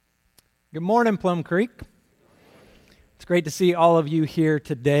Good morning, Plum Creek. It's great to see all of you here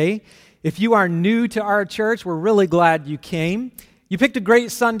today. If you are new to our church, we're really glad you came. You picked a great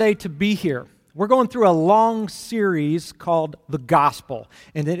Sunday to be here. We're going through a long series called The Gospel,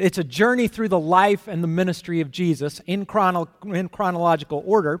 and it's a journey through the life and the ministry of Jesus in chronological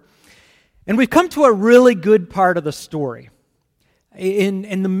order. And we've come to a really good part of the story.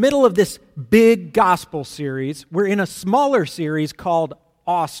 In the middle of this big gospel series, we're in a smaller series called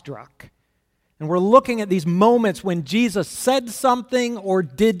Awestruck. And we're looking at these moments when Jesus said something or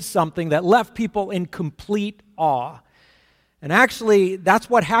did something that left people in complete awe. And actually, that's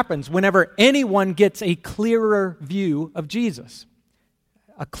what happens whenever anyone gets a clearer view of Jesus.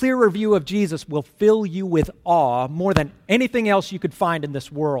 A clearer view of Jesus will fill you with awe more than anything else you could find in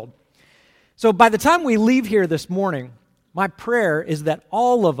this world. So by the time we leave here this morning, my prayer is that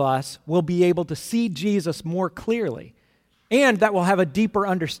all of us will be able to see Jesus more clearly, and that we'll have a deeper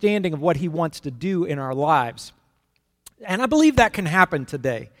understanding of what he wants to do in our lives. And I believe that can happen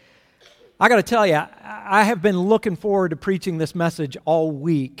today. I got to tell you, I have been looking forward to preaching this message all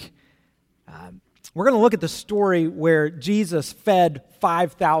week. We're going to look at the story where Jesus fed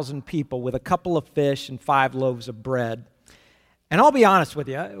 5,000 people with a couple of fish and 5 loaves of bread. And I'll be honest with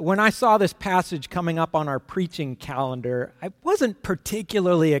you, when I saw this passage coming up on our preaching calendar, I wasn't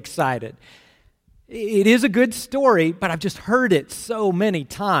particularly excited. It is a good story, but I've just heard it so many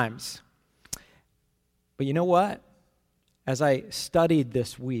times. But you know what? As I studied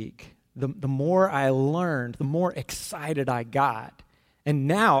this week, the more I learned, the more excited I got. And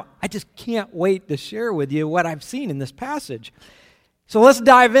now I just can't wait to share with you what I've seen in this passage. So let's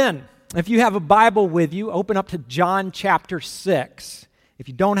dive in. If you have a Bible with you, open up to John chapter 6. If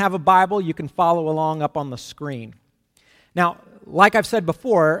you don't have a Bible, you can follow along up on the screen. Now, like I've said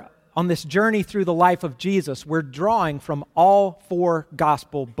before, on this journey through the life of Jesus, we're drawing from all 4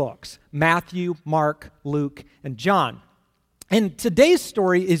 gospel books: Matthew, Mark, Luke, and John. And today's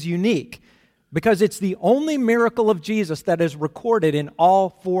story is unique because it's the only miracle of Jesus that is recorded in all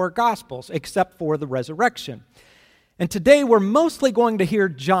 4 gospels, except for the resurrection. And today we're mostly going to hear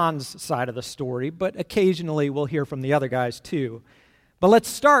John's side of the story, but occasionally we'll hear from the other guys too. But let's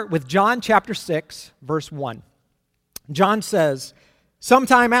start with John chapter 6, verse 1. John says,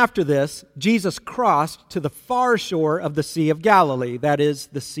 "Sometime after this, Jesus crossed to the far shore of the Sea of Galilee, that is,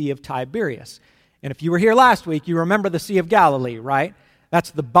 the Sea of Tiberias." And if you were here last week, you remember the Sea of Galilee, right?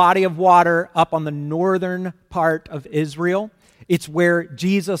 That's the body of water up on the northern part of Israel. It's where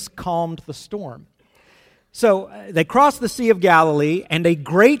Jesus calmed the storm. So they crossed the Sea of Galilee, and a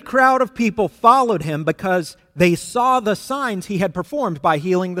great crowd of people followed him because they saw the signs he had performed by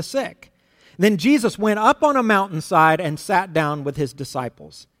healing the sick. Then Jesus went up on a mountainside and sat down with his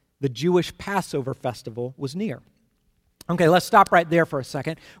disciples. The Jewish Passover festival was near. Okay, let's stop right there for a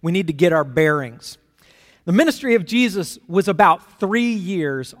second. We need to get our bearings. The ministry of Jesus was about 3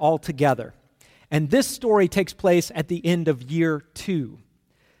 years altogether, and this story takes place at the end of year 2.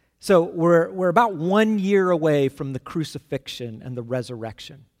 So we're about 1 year away from the crucifixion and the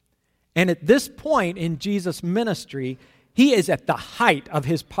resurrection. And at this point in Jesus' ministry, he is at the height of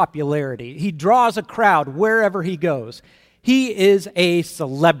his popularity. He draws a crowd wherever he goes. He is a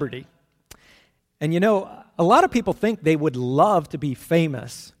celebrity. And you know, a lot of people think they would love to be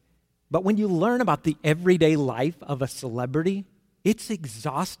famous, but when you learn about the everyday life of a celebrity, it's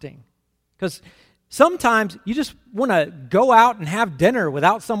exhausting. Because sometimes you just want to go out and have dinner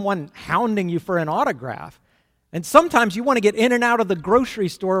without someone hounding you for an autograph. And sometimes you want to get in and out of the grocery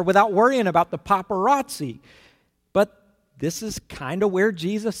store without worrying about the paparazzi. But this is kind of where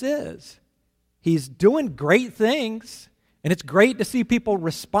Jesus is. He's doing great things, and it's great to see people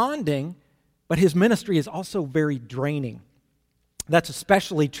responding, but his ministry is also very draining. That's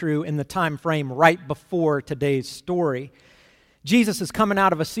especially true in the time frame right before today's story. Jesus is coming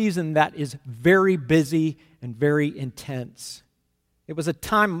out of a season that is very busy and very intense. It was a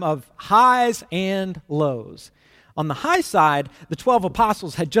time of highs and lows. On the high side, the 12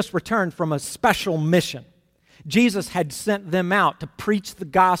 apostles had just returned from a special mission. Jesus had sent them out to preach the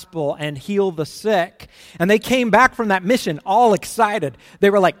gospel and heal the sick. And they came back from that mission all excited. They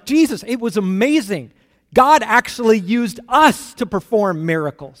were like, "Jesus, it was amazing. God actually used us to perform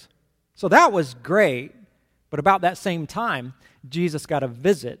miracles." So that was great. But about that same time, Jesus got a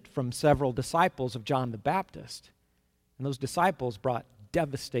visit from several disciples of John the Baptist. And those disciples brought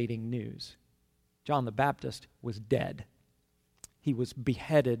devastating news. John the Baptist was dead. He was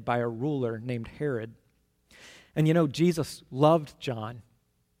beheaded by a ruler named Herod. And you know, Jesus loved John.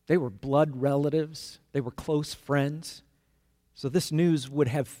 They were blood relatives. They were close friends. So this news would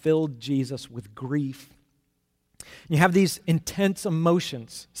have filled Jesus with grief. You have these intense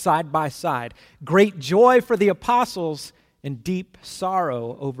emotions side by side. Great joy for the apostles and deep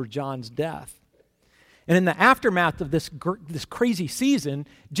sorrow over John's death. And in the aftermath of this crazy season,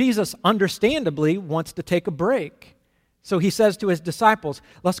 Jesus understandably wants to take a break. So he says to his disciples,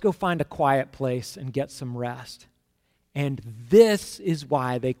 let's go find a quiet place and get some rest. And this is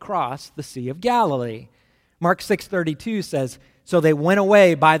why they crossed the Sea of Galilee. Mark 6:32 says, so they went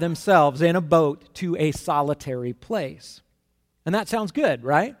away by themselves in a boat to a solitary place. And that sounds good,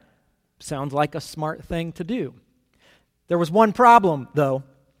 right? Sounds like a smart thing to do. There was one problem, though.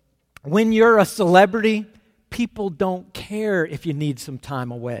 When you're a celebrity, people don't care if you need some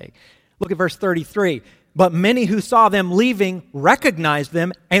time away. Look at verse 33. But many who saw them leaving recognized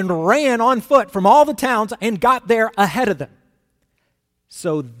them and ran on foot from all the towns and got there ahead of them.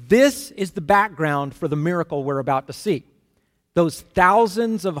 So this is the background for the miracle we're about to see. Those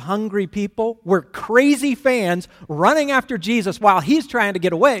thousands of hungry people were crazy fans running after Jesus while he's trying to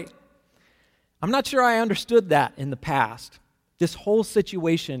get away. I'm not sure I understood that in the past. This whole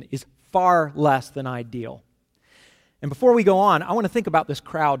situation is far less than ideal. And before we go on, I want to think about this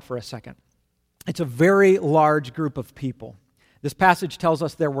crowd for a second. It's a very large group of people. This passage tells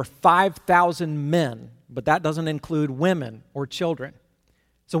us there were 5,000 men, but that doesn't include women or children.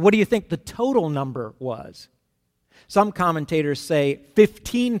 So what do you think the total number was? Some commentators say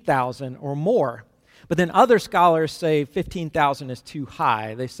 15,000 or more, but then other scholars say 15,000 is too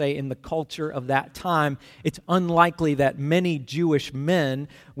high. They say in the culture of that time, it's unlikely that many Jewish men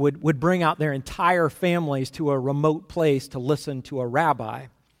would bring out their entire families to a remote place to listen to a rabbi.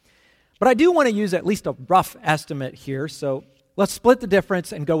 But I do want to use at least a rough estimate here, so let's split the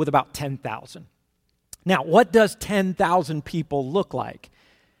difference and go with about 10,000. Now, what does 10,000 people look like?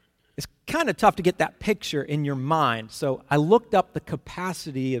 It's kind of tough to get that picture in your mind, so I looked up the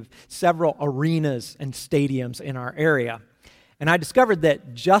capacity of several arenas and stadiums in our area, and I discovered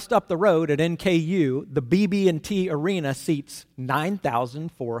that just up the road at NKU, the BB&T Arena seats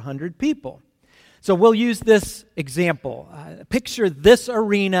 9,400 people. So we'll use this example. Picture this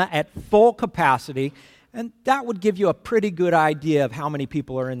arena at full capacity, and that would give you a pretty good idea of how many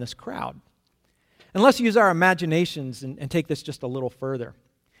people are in this crowd. And let's use our imaginations and take this just a little further.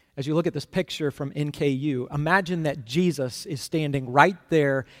 As you look at this picture from NKU, imagine that Jesus is standing right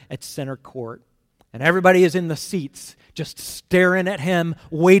there at center court, and everybody is in the seats, just staring at him,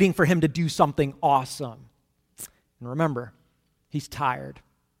 waiting for him to do something awesome. And remember, he's tired.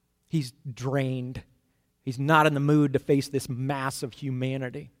 He's drained. He's not in the mood to face this mass of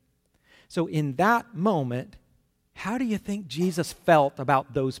humanity. So in that moment, how do you think Jesus felt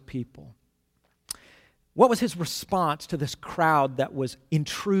about those people? What was his response to this crowd that was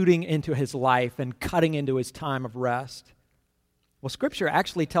intruding into his life and cutting into his time of rest? Well, Scripture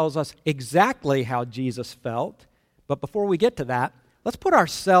actually tells us exactly how Jesus felt. But before we get to that, let's put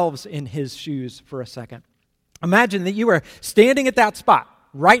ourselves in his shoes for a second. Imagine that you were standing at that spot,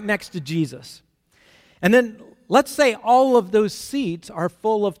 right next to Jesus. And then let's say all of those seats are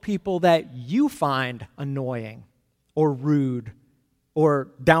full of people that you find annoying or rude or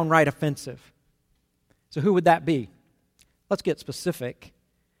downright offensive. So who would that be? Let's get specific.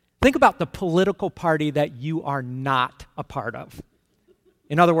 Think about the political party that you are not a part of.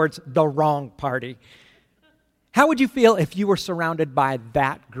 In other words, the wrong party. How would you feel if you were surrounded by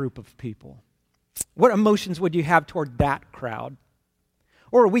that group of people? What emotions would you have toward that crowd?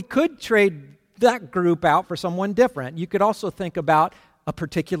 Or we could trade that group out for someone different. You could also think about a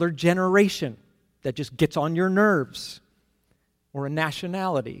particular generation that just gets on your nerves, or a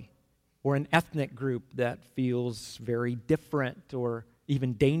nationality, or an ethnic group that feels very different or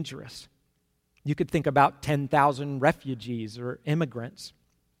even dangerous. You could think about 10,000 refugees or immigrants.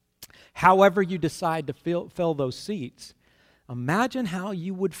 However you decide to fill those seats, imagine how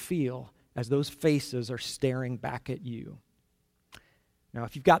you would feel as those faces are staring back at you. Now,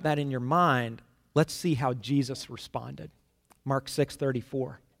 if you've got that in your mind, let's see how Jesus responded. Mark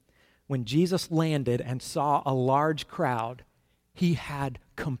 6:34. When Jesus landed and saw a large crowd, he had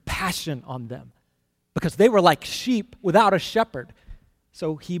compassion on them because they were like sheep without a shepherd.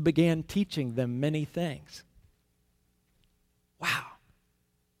 So he began teaching them many things. Wow.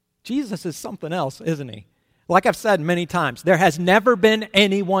 Jesus is something else, isn't he? Like I've said many times, there has never been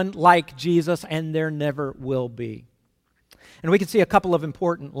anyone like Jesus, and there never will be. And we can see a couple of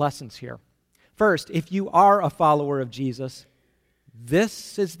important lessons here. First, if you are a follower of Jesus,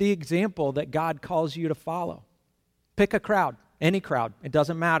 this is the example that God calls you to follow. Pick a crowd, any crowd, it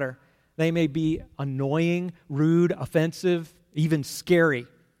doesn't matter. They may be annoying, rude, offensive, even scary.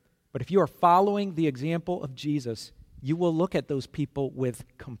 But if you are following the example of Jesus, you will look at those people with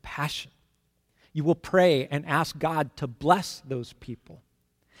compassion. You will pray and ask God to bless those people.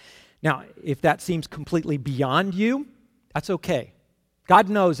 Now, if that seems completely beyond you, that's okay. God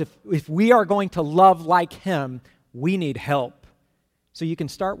knows if we are going to love like Him, we need help. So you can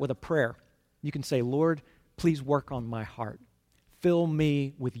start with a prayer. You can say, Lord, please work on my heart. Fill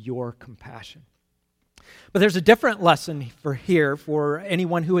me with your compassion. But there's a different lesson for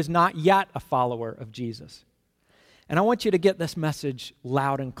anyone who is not yet a follower of Jesus. And I want you to get this message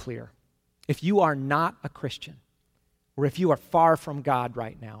loud and clear. If you are not a Christian, or if you are far from God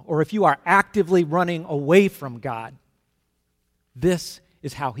right now, or if you are actively running away from God, this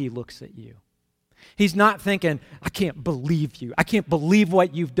is how He looks at you. He's not thinking, I can't believe you. I can't believe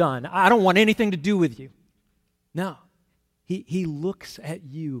what you've done. I don't want anything to do with you. No. He looks at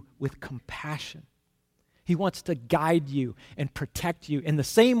you with compassion. He wants to guide you and protect you in the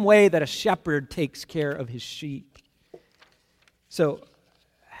same way that a shepherd takes care of his sheep. So,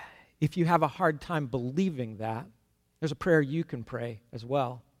 if you have a hard time believing that, there's a prayer you can pray as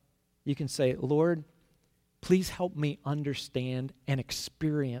well. You can say, Lord, please help me understand and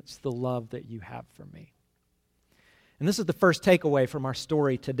experience the love that you have for me. And this is the first takeaway from our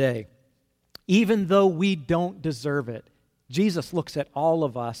story today. Even though we don't deserve it, Jesus looks at all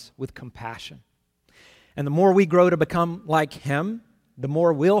of us with compassion. And the more we grow to become like Him, the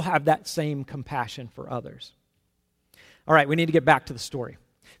more we'll have that same compassion for others. All right, we need to get back to the story.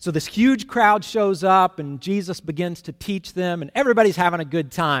 So this huge crowd shows up, and Jesus begins to teach them, and everybody's having a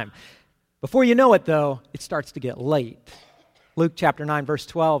good time. Before you know it, though, it starts to get late. Luke chapter 9, verse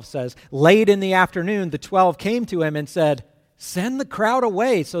 12 says, late in the afternoon, the 12 came to Him and said, send the crowd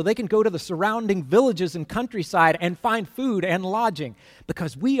away so they can go to the surrounding villages and countryside and find food and lodging,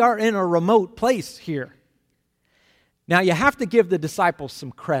 because we are in a remote place here. Now, you have to give the disciples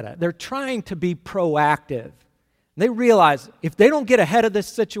some credit. They're trying to be proactive. They realize if they don't get ahead of this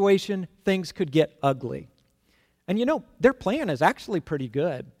situation, things could get ugly. And you know, their plan is actually pretty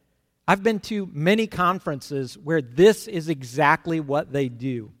good. I've been to many conferences where this is exactly what they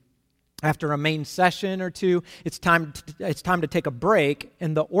do. After a main session or two, it's time to take a break,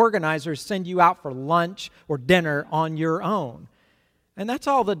 and the organizers send you out for lunch or dinner on your own. And that's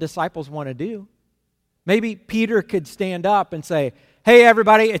all the disciples want to do. Maybe Peter could stand up and say, hey,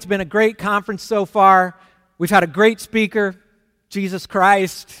 everybody, it's been a great conference so far. We've had a great speaker, Jesus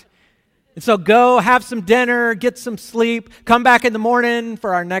Christ. And so go have some dinner, get some sleep, come back in the morning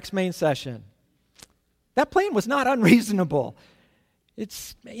for our next main session. That plan was not unreasonable.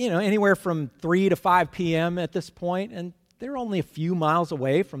 It's, anywhere from 3 to 5 p.m. at this point, and they're only a few miles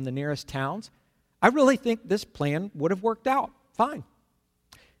away from the nearest towns. I really think this plan would have worked out fine.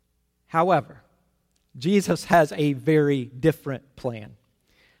 However, Jesus has a very different plan.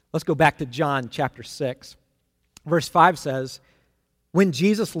 Let's go back to John chapter 6. Verse 5 says, when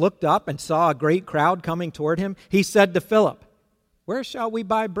Jesus looked up and saw a great crowd coming toward him, he said to Philip, where shall we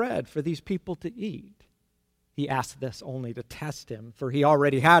buy bread for these people to eat? He asked this only to test him, for he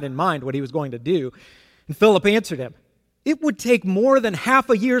already had in mind what he was going to do. And Philip answered him, it would take more than half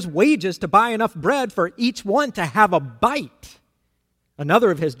a year's wages to buy enough bread for each one to have a bite.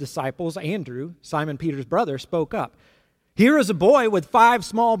 Another of his disciples, Andrew, Simon Peter's brother, spoke up. Here is a boy with 5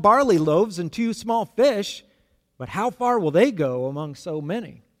 small barley loaves and 2 small fish, but how far will they go among so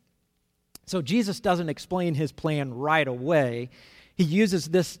many? So Jesus doesn't explain his plan right away. He uses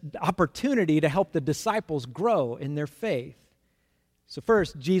this opportunity to help the disciples grow in their faith. So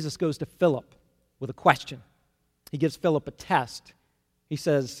first, Jesus goes to Philip with a question. He gives Philip a test. He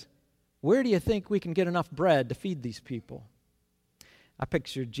says, where do you think we can get enough bread to feed these people? I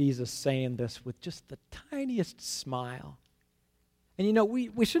picture Jesus saying this with just the tiniest smile. And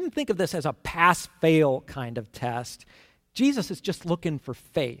we shouldn't think of this as a pass-fail kind of test. Jesus is just looking for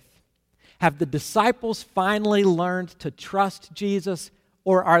faith. Have the disciples finally learned to trust Jesus,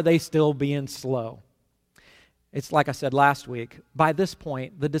 or are they still being slow? It's like I said last week. By this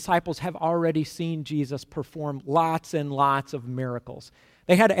point, the disciples have already seen Jesus perform lots and lots of miracles.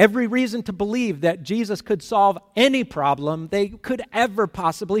 They had every reason to believe that Jesus could solve any problem they could ever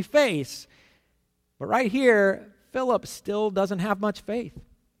possibly face. But right here, Philip still doesn't have much faith.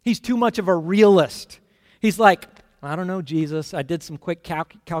 He's too much of a realist. He's like, I don't know, Jesus. I did some quick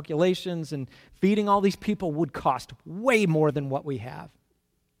calculations, and feeding all these people would cost way more than what we have.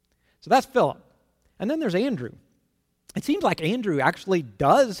 So that's Philip. And then there's Andrew. It seems like Andrew actually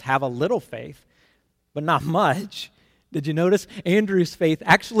does have a little faith, but not much. Did you notice? Andrew's faith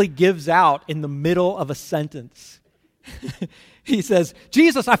actually gives out in the middle of a sentence. He says,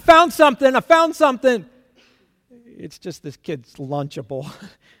 Jesus, I found something. It's just this kid's Lunchable.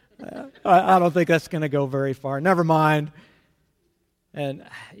 I don't think that's going to go very far. Never mind. And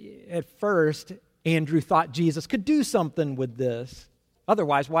at first, Andrew thought Jesus could do something with this.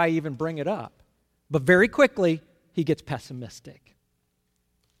 Otherwise, why even bring it up? But very quickly, he gets pessimistic.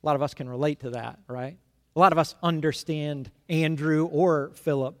 A lot of us can relate to that, right? A lot of us understand Andrew or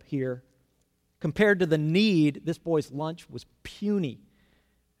Philip here. Compared to the need, this boy's lunch was puny.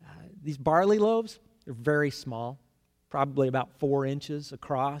 These barley loaves, they're very small, probably about 4 inches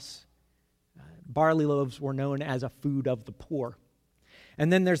across. Barley loaves were known as a food of the poor.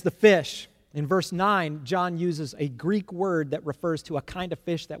 And then there's the fish. In verse 9, John uses a Greek word that refers to a kind of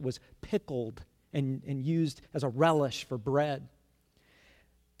fish that was pickled and used as a relish for bread.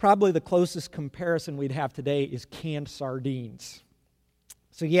 Probably the closest comparison we'd have today is canned sardines.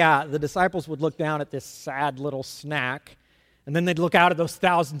 So yeah, the disciples would look down at this sad little snack, and then they'd look out at those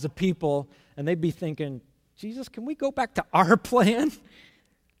thousands of people, and they'd be thinking, Jesus, can we go back to our plan?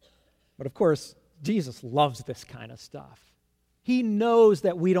 But of course, Jesus loves this kind of stuff. He knows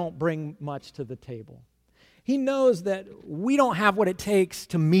that we don't bring much to the table. He knows that we don't have what it takes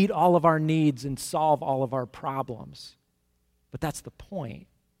to meet all of our needs and solve all of our problems. But that's the point.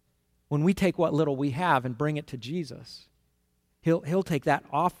 When we take what little we have and bring it to Jesus, He'll take that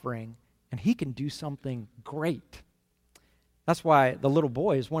offering and He can do something great. That's why the little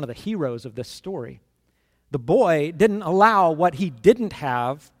boy is one of the heroes of this story. The boy didn't allow what he didn't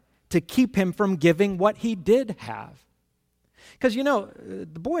have to keep him from giving what he did have. Because,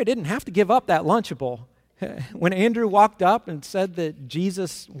 the boy didn't have to give up that Lunchable. When Andrew walked up and said that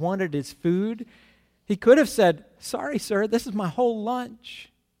Jesus wanted his food, he could have said, sorry, sir, this is my whole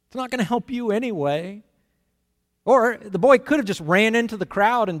lunch. It's not going to help you anyway. Or the boy could have just ran into the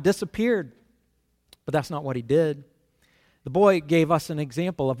crowd and disappeared. But that's not what he did. The boy gave us an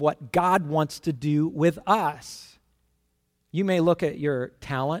example of what God wants to do with us. You may look at your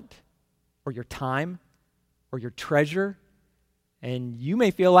talent or your time or your treasure, and you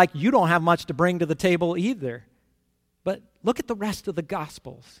may feel like you don't have much to bring to the table either. But look at the rest of the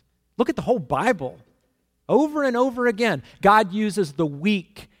Gospels. Look at the whole Bible. Over and over again, God uses the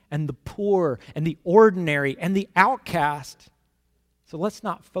weak and the poor and the ordinary and the outcast. So let's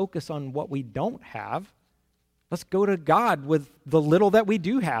not focus on what we don't have. Let's go to God with the little that we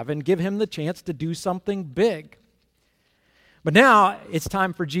do have and give Him the chance to do something big. But now it's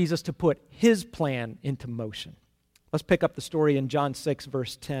time for Jesus to put His plan into motion. Let's pick up the story in John 6,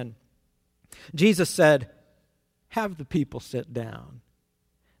 verse 10. Jesus said, have the people sit down.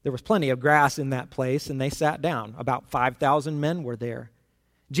 There was plenty of grass in that place, and they sat down. About 5,000 men were there.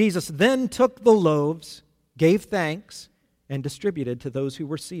 Jesus then took the loaves, gave thanks, and distributed to those who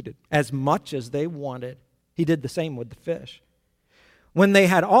were seated, as much as they wanted. He did the same with the fish. When they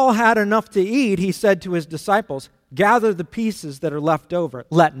had all had enough to eat, He said to His disciples, gather the pieces that are left over.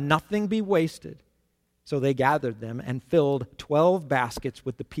 Let nothing be wasted. So they gathered them and filled 12 baskets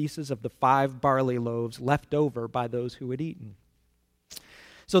with the pieces of the 5 barley loaves left over by those who had eaten.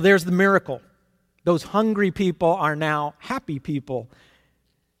 So there's the miracle. Those hungry people are now happy people.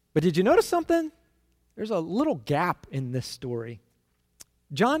 But did you notice something? There's a little gap in this story.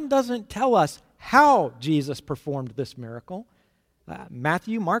 John doesn't tell us how Jesus performed this miracle.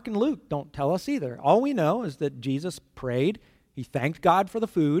 Matthew, Mark, and Luke don't tell us either. All we know is that Jesus prayed, He thanked God for the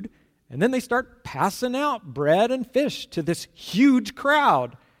food, and then they start passing out bread and fish to this huge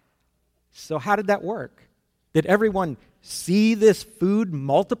crowd. So how did that work? Did everyone see this food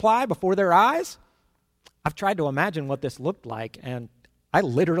multiply before their eyes? I've tried to imagine what this looked like, and I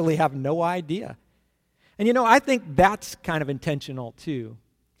literally have no idea. And I think that's kind of intentional too.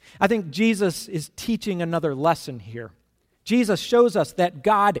 I think Jesus is teaching another lesson here. Jesus shows us that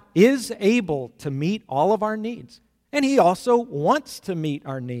God is able to meet all of our needs, and He also wants to meet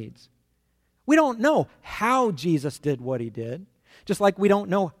our needs. We don't know how Jesus did what He did, just like we don't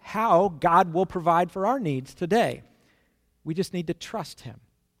know how God will provide for our needs today. We just need to trust Him.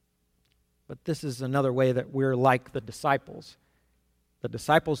 But this is another way that we're like the disciples. The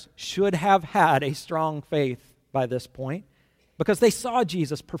disciples should have had a strong faith by this point because they saw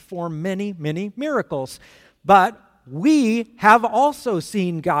Jesus perform many, many miracles. But we have also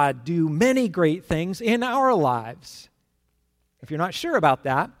seen God do many great things in our lives. If you're not sure about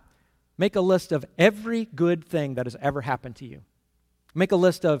that, make a list of every good thing that has ever happened to you. Make a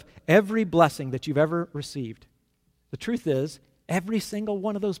list of every blessing that you've ever received. The truth is, every single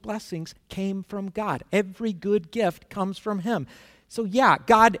one of those blessings came from God. Every good gift comes from Him. So yeah,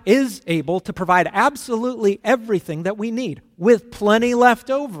 God is able to provide absolutely everything that we need with plenty left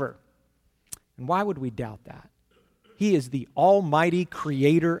over. And why would we doubt that? He is the almighty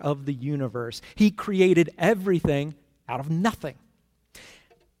creator of the universe. He created everything out of nothing.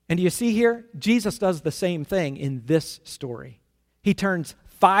 And do you see here? Jesus does the same thing in this story. He turns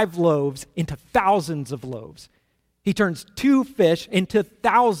 5 loaves into thousands of loaves. He turns 2 fish into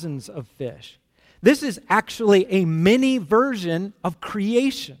thousands of fish. This is actually a mini version of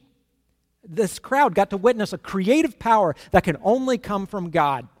creation. This crowd got to witness a creative power that can only come from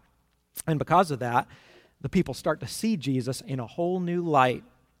God. And because of that, the people start to see Jesus in a whole new light.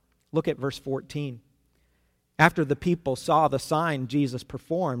 Look at verse 14. After the people saw the sign Jesus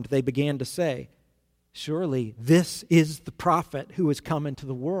performed, they began to say, "Surely this is the prophet who has come into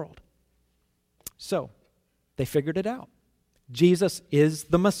the world." So, they figured it out. Jesus is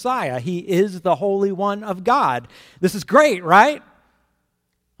the Messiah. He is the Holy One of God. This is great, right?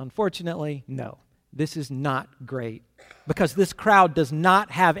 Unfortunately, no. This is not great because this crowd does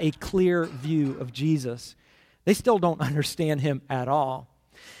not have a clear view of Jesus. They still don't understand him at all.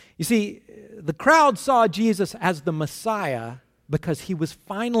 You see, the crowd saw Jesus as the Messiah because he was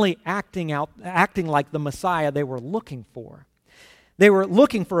finally acting like the Messiah they were looking for. They were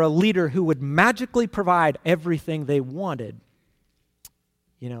looking for a leader who would magically provide everything they wanted.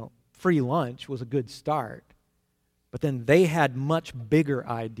 You know, free lunch was a good start, but then they had much bigger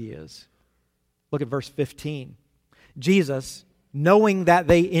ideas. Look at verse 15. Jesus, knowing that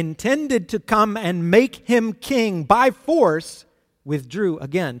they intended to come and make him king by force, withdrew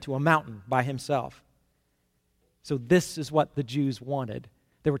again to a mountain by himself. So this is what the Jews wanted.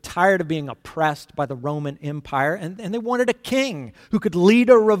 They were tired of being oppressed by the Roman Empire, and they wanted a king who could lead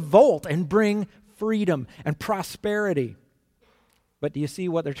a revolt and bring freedom and prosperity. But do you see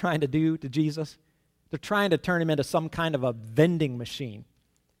what they're trying to do to Jesus? They're trying to turn him into some kind of a vending machine.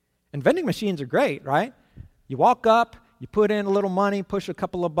 And vending machines are great, right? You walk up, you put in a little money, push a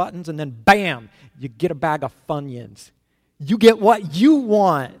couple of buttons, and then bam, you get a bag of Funyuns. You get what you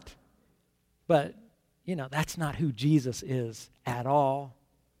want. But, that's not who Jesus is at all.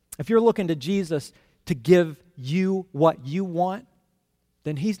 If you're looking to Jesus to give you what you want,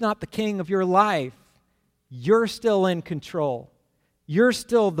 then he's not the king of your life. You're still in control. You're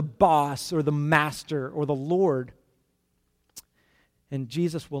still the boss or the master or the Lord. And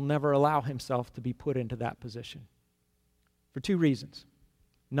Jesus will never allow himself to be put into that position for 2 reasons.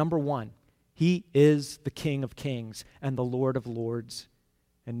 Number 1, he is the King of Kings and the Lord of Lords,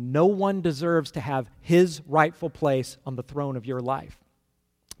 and no one deserves to have his rightful place on the throne of your life.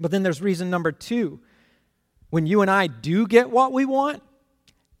 But then there's reason number 2. When you and I do get what we want,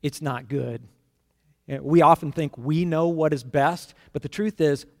 it's not good. We often think we know what is best, but the truth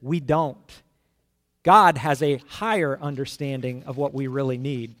is we don't. God has a higher understanding of what we really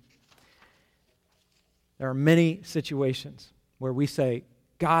need. There are many situations where we say,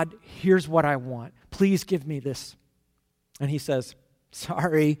 "God, here's what I want. Please give me this." And he says,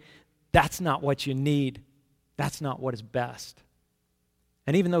 "Sorry, that's not what you need. That's not what is best."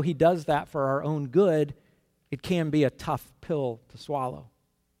 And even though he does that for our own good, it can be a tough pill to swallow.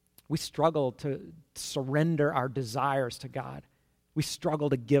 We struggle to surrender our desires to God. We struggle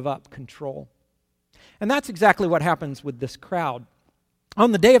to give up control. And that's exactly what happens with this crowd.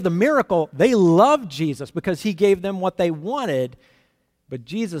 On the day of the miracle, they loved Jesus because he gave them what they wanted, but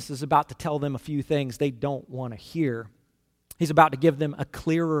Jesus is about to tell them a few things they don't want to hear. He's about to give them a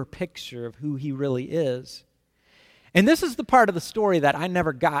clearer picture of who he really is. And this is the part of the story that I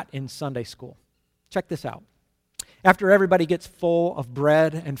never got in Sunday school. Check this out. After everybody gets full of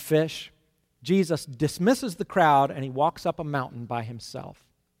bread and fish, Jesus dismisses the crowd and he walks up a mountain by himself.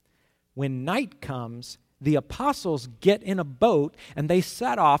 When night comes, the apostles get in a boat and they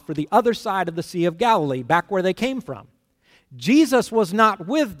set off for the other side of the Sea of Galilee, back where they came from. Jesus was not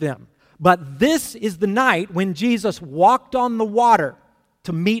with them, but this is the night when Jesus walked on the water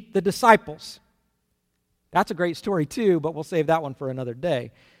to meet the disciples. That's a great story too, but we'll save that one for another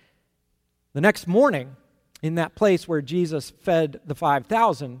day. The next morning, in that place where Jesus fed the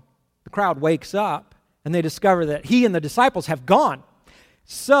 5,000, the crowd wakes up and they discover that he and the disciples have gone.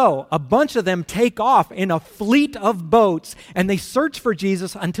 So a bunch of them take off in a fleet of boats and they search for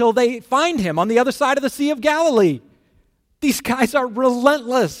Jesus until they find him on the other side of the Sea of Galilee. These guys are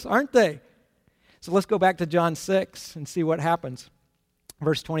relentless, aren't they? So let's go back to John 6 and see what happens.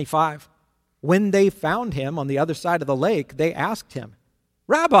 Verse 25. When they found him on the other side of the lake, they asked him,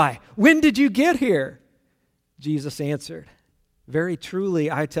 "Rabbi, when did you get here?" Jesus answered, "Very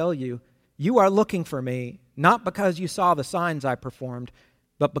truly, I tell you, you are looking for me, not because you saw the signs I performed,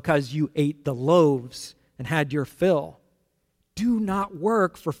 but because you ate the loaves and had your fill. Do not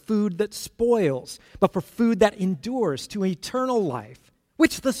work for food that spoils, but for food that endures to eternal life,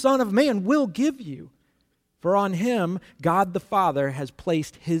 which the Son of Man will give you. For on him, God the Father has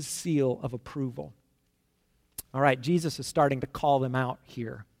placed his seal of approval." All right, Jesus is starting to call them out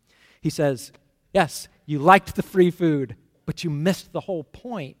here. He says, yes, you liked the free food. but you missed the whole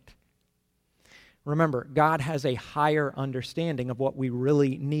point. Remember, God has a higher understanding of what we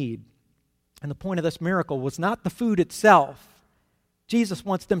really need. And the point of this miracle was not the food itself. Jesus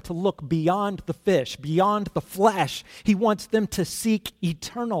wants them to look beyond the fish, beyond the flesh. He wants them to seek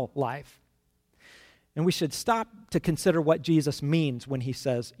eternal life. And we should stop to consider what Jesus means when he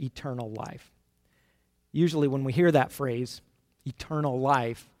says eternal life. Usually when we hear that phrase, eternal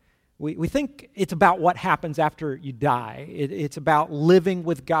life, we think it's about what happens after you die. It's about living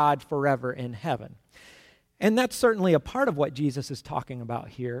with God forever in heaven. And that's certainly a part of what Jesus is talking about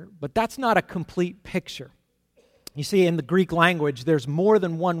here, but that's not a complete picture. You see, in the Greek language, there's more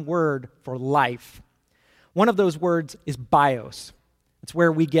than one word for life. One of those words is bios. It's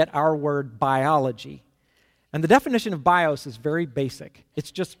where we get our word biology. And the definition of bios is very basic.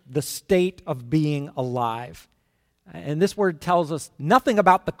 It's just the state of being alive. And this word tells us nothing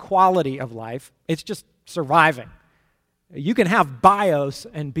about the quality of life. It's just surviving. You can have bios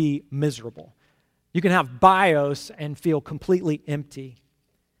and be miserable. You can have bios and feel completely empty.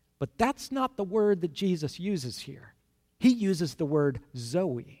 But that's not the word that Jesus uses here. He uses the word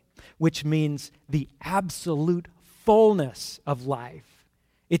zoe, which means the absolute fullness of life.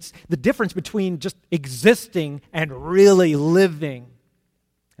 It's the difference between just existing and really living.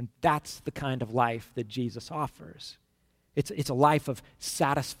 And that's the kind of life that Jesus offers. It's a life of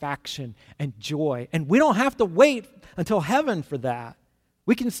satisfaction and joy. And we don't have to wait until heaven for that.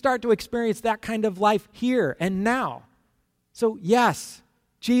 We can start to experience that kind of life here and now. So yes,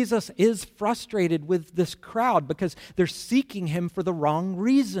 Jesus is frustrated with this crowd because they're seeking him for the wrong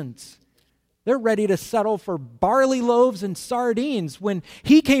reasons. They're ready to settle for barley loaves and sardines when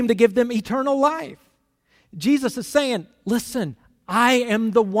he came to give them eternal life. Jesus is saying, listen, I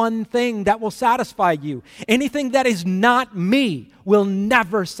am the one thing that will satisfy you. Anything that is not me will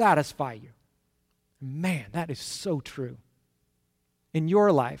never satisfy you. Man, that is so true. In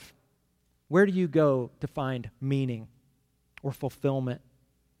your life, where do you go to find meaning or fulfillment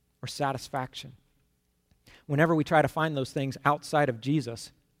or satisfaction? Whenever we try to find those things outside of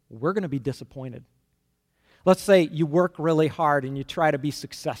Jesus, we're going to be disappointed. Let's say you work really hard and you try to be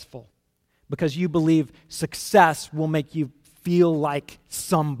successful because you believe success will make you feel like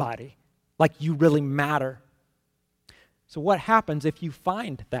somebody, like you really matter. So what happens if you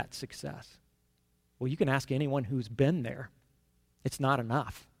find that success? Well, you can ask anyone who's been there. It's not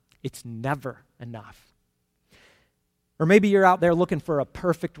enough. It's never enough. Or maybe you're out there looking for a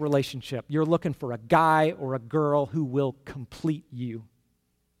perfect relationship. You're looking for a guy or a girl who will complete you.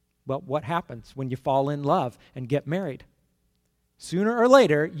 Well, what happens when you fall in love and get married? Sooner or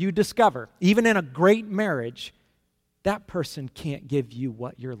later, you discover, even in a great marriage, that person can't give you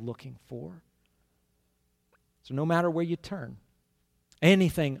what you're looking for. So no matter where you turn,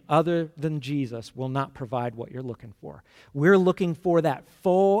 anything other than Jesus will not provide what you're looking for. We're looking for that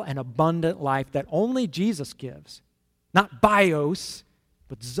full and abundant life that only Jesus gives. Not bios,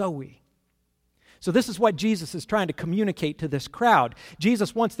 but zoe. So this is what Jesus is trying to communicate to this crowd.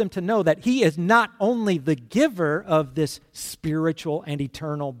 Jesus wants them to know that he is not only the giver of this spiritual and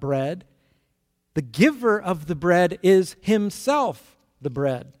eternal bread, the giver of the bread is himself the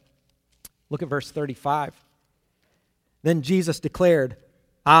bread. Look at verse 35. Then Jesus declared,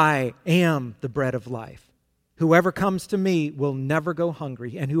 I am the bread of life. Whoever comes to me will never go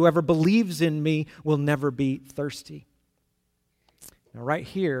hungry, and whoever believes in me will never be thirsty. Now right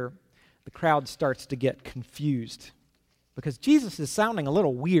here, the crowd starts to get confused because Jesus is sounding a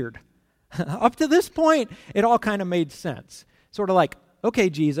little weird. Up to this point, it all kind of made sense. Sort of like,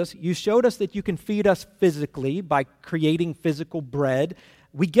 okay, Jesus, you showed us that you can feed us physically by creating physical bread.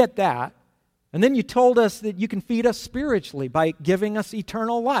 We get that. And then you told us that you can feed us spiritually by giving us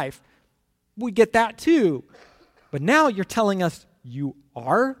eternal life. We get that too. But now you're telling us you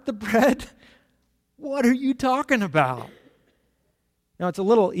are the bread? What are you talking about? Now, it's a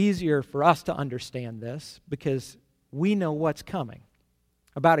little easier for us to understand this because we know what's coming.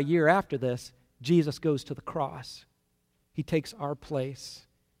 About a year after this, Jesus goes to the cross. He takes our place.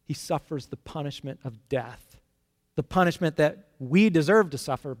 He suffers the punishment of death, the punishment that we deserve to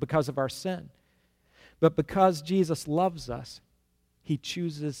suffer because of our sin. But because Jesus loves us, he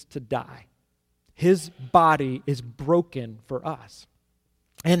chooses to die. His body is broken for us.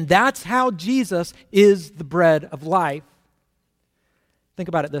 And that's how Jesus is the bread of life. Think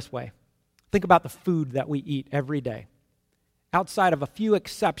about it this way. Think about the food that we eat every day. Outside of a few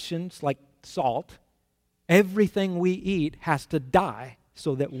exceptions like salt, everything we eat has to die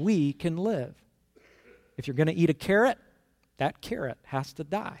so that we can live. If you're going to eat a carrot, that carrot has to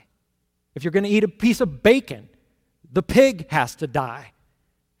die. If you're going to eat a piece of bacon, the pig has to die.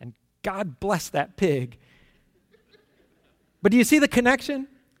 And God bless that pig. But do you see the connection?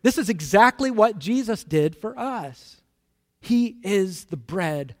 This is exactly what Jesus did for us. He is the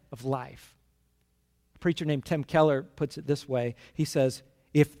bread of life. A preacher named Tim Keller puts it this way. He says,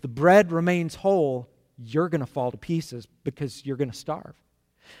 if the bread remains whole, you're going to fall to pieces because you're going to starve.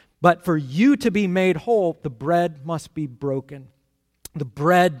 But for you to be made whole, the bread must be broken. The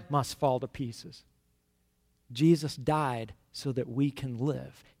bread must fall to pieces. Jesus died so that we can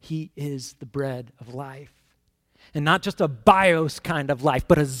live. He is the bread of life. And not just a bios kind of life,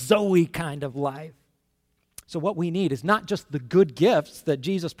 but a Zoe kind of life. So what we need is not just the good gifts that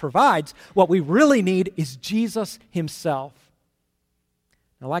Jesus provides. What we really need is Jesus himself.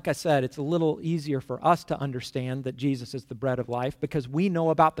 Now, like I said, it's a little easier for us to understand that Jesus is the bread of life because we know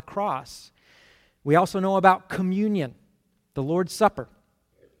about the cross. We also know about communion, the Lord's Supper.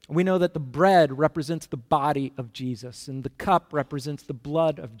 We know that the bread represents the body of Jesus and the cup represents the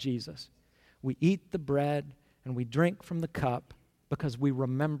blood of Jesus. We eat the bread and we drink from the cup because we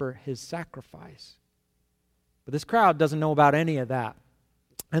remember his sacrifice. But this crowd doesn't know about any of that.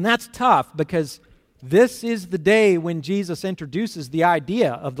 And that's tough because this is the day when Jesus introduces the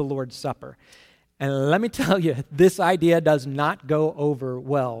idea of the Lord's Supper. And let me tell you, this idea does not go over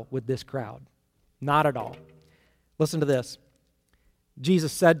well with this crowd. Not at all. Listen to this.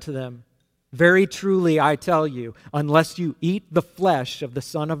 Jesus said to them, very truly I tell you, unless you eat the flesh of the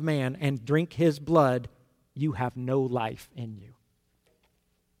Son of Man and drink his blood, you have no life in you.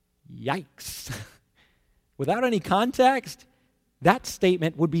 Yikes. Without any context, that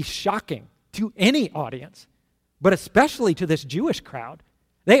statement would be shocking to any audience, but especially to this Jewish crowd.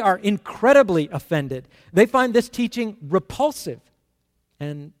 They are incredibly offended. They find this teaching repulsive,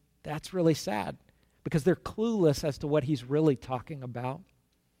 and that's really sad because they're clueless as to what he's really talking about.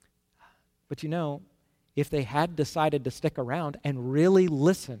 But you know, if they had decided to stick around and really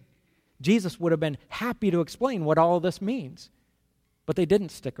listen, Jesus would have been happy to explain what all of this means. But they didn't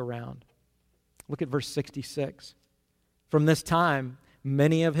stick around. Look at verse 66. From this time,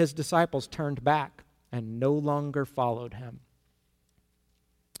 many of his disciples turned back and no longer followed him.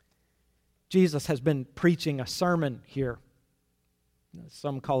 Jesus has been preaching a sermon here.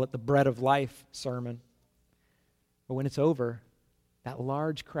 Some call it the bread of life sermon. But when it's over, that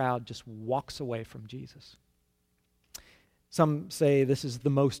large crowd just walks away from Jesus. Some say this is the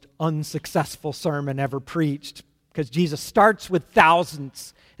most unsuccessful sermon ever preached because Jesus starts with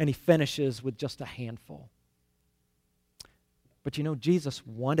thousands and he finishes with just a handful. But you know, Jesus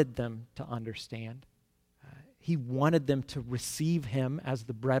wanted them to understand. He wanted them to receive him as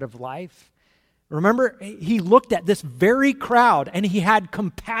the bread of life. Remember, he looked at this very crowd and he had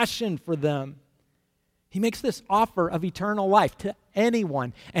compassion for them. He makes this offer of eternal life to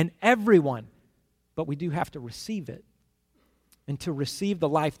anyone and everyone, but we do have to receive it. And to receive the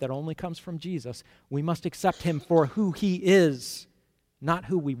life that only comes from Jesus, we must accept him for who he is, not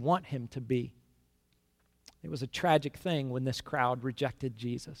who we want him to be. It was a tragic thing when this crowd rejected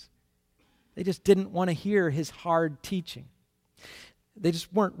Jesus. They just didn't want to hear his hard teaching. They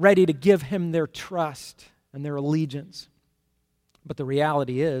just weren't ready to give him their trust and their allegiance. But the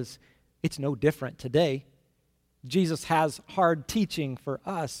reality is, it's no different today. Jesus has hard teaching for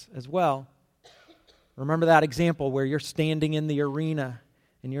us as well. Remember that example where you're standing in the arena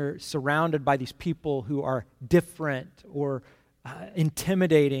and you're surrounded by these people who are different or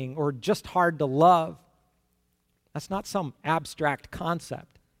intimidating or just hard to love. That's not some abstract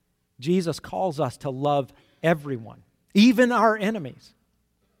concept. Jesus calls us to love everyone, even our enemies.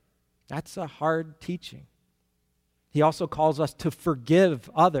 That's a hard teaching. He also calls us to forgive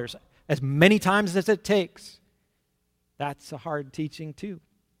others as many times as it takes. That's a hard teaching too.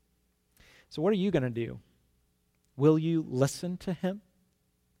 So what are you going to do? Will you listen to him?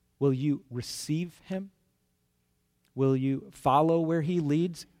 Will you receive him? Will you follow where he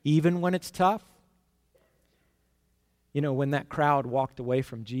leads, even when it's tough? You know, when that crowd walked away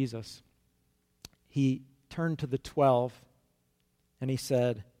from Jesus, he turned to the 12 and he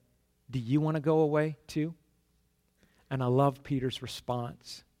said, "Do you want to go away too?" And I love Peter's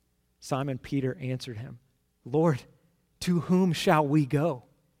response. Simon Peter answered him, "Lord, to whom shall we go?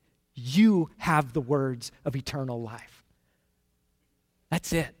 You have the words of eternal life."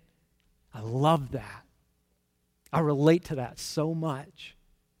 That's it. I love that. I relate to that so much.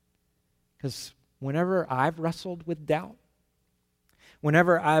 Because whenever I've wrestled with doubt,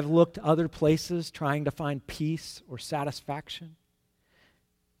 whenever I've looked other places trying to find peace or satisfaction,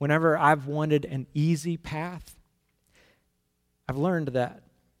 whenever I've wanted an easy path, I've learned that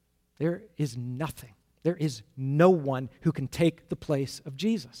there is nothing, there is no one who can take the place of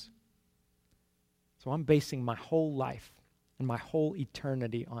Jesus. So I'm basing my whole life and my whole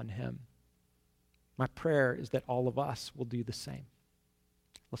eternity on him. My prayer is that all of us will do the same.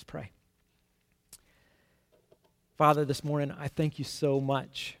 Let's pray. Father, this morning, I thank you so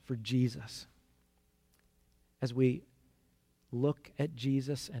much for Jesus. As we look at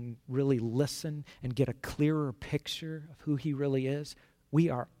Jesus and really listen and get a clearer picture of who he really is, we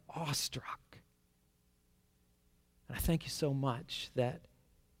are awestruck. And I thank you so much that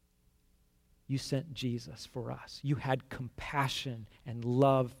you sent Jesus for us. You had compassion and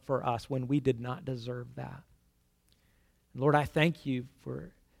love for us when we did not deserve that. And Lord, I thank you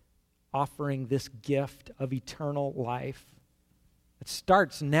for offering this gift of eternal life that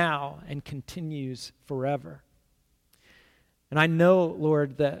starts now and continues forever. And I know,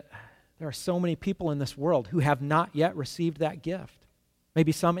 Lord, that there are so many people in this world who have not yet received that gift.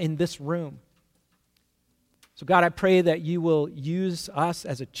 Maybe some in this room. So God, I pray that you will use us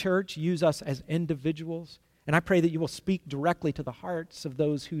as a church, use us as individuals, and I pray that you will speak directly to the hearts of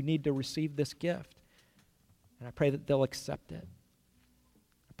those who need to receive this gift. And I pray that they'll accept it.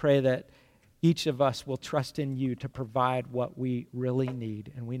 I pray that each of us will trust in you to provide what we really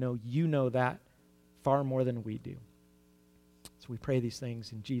need, and we know you know that far more than we do. So we pray these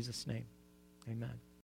things in Jesus' name. Amen.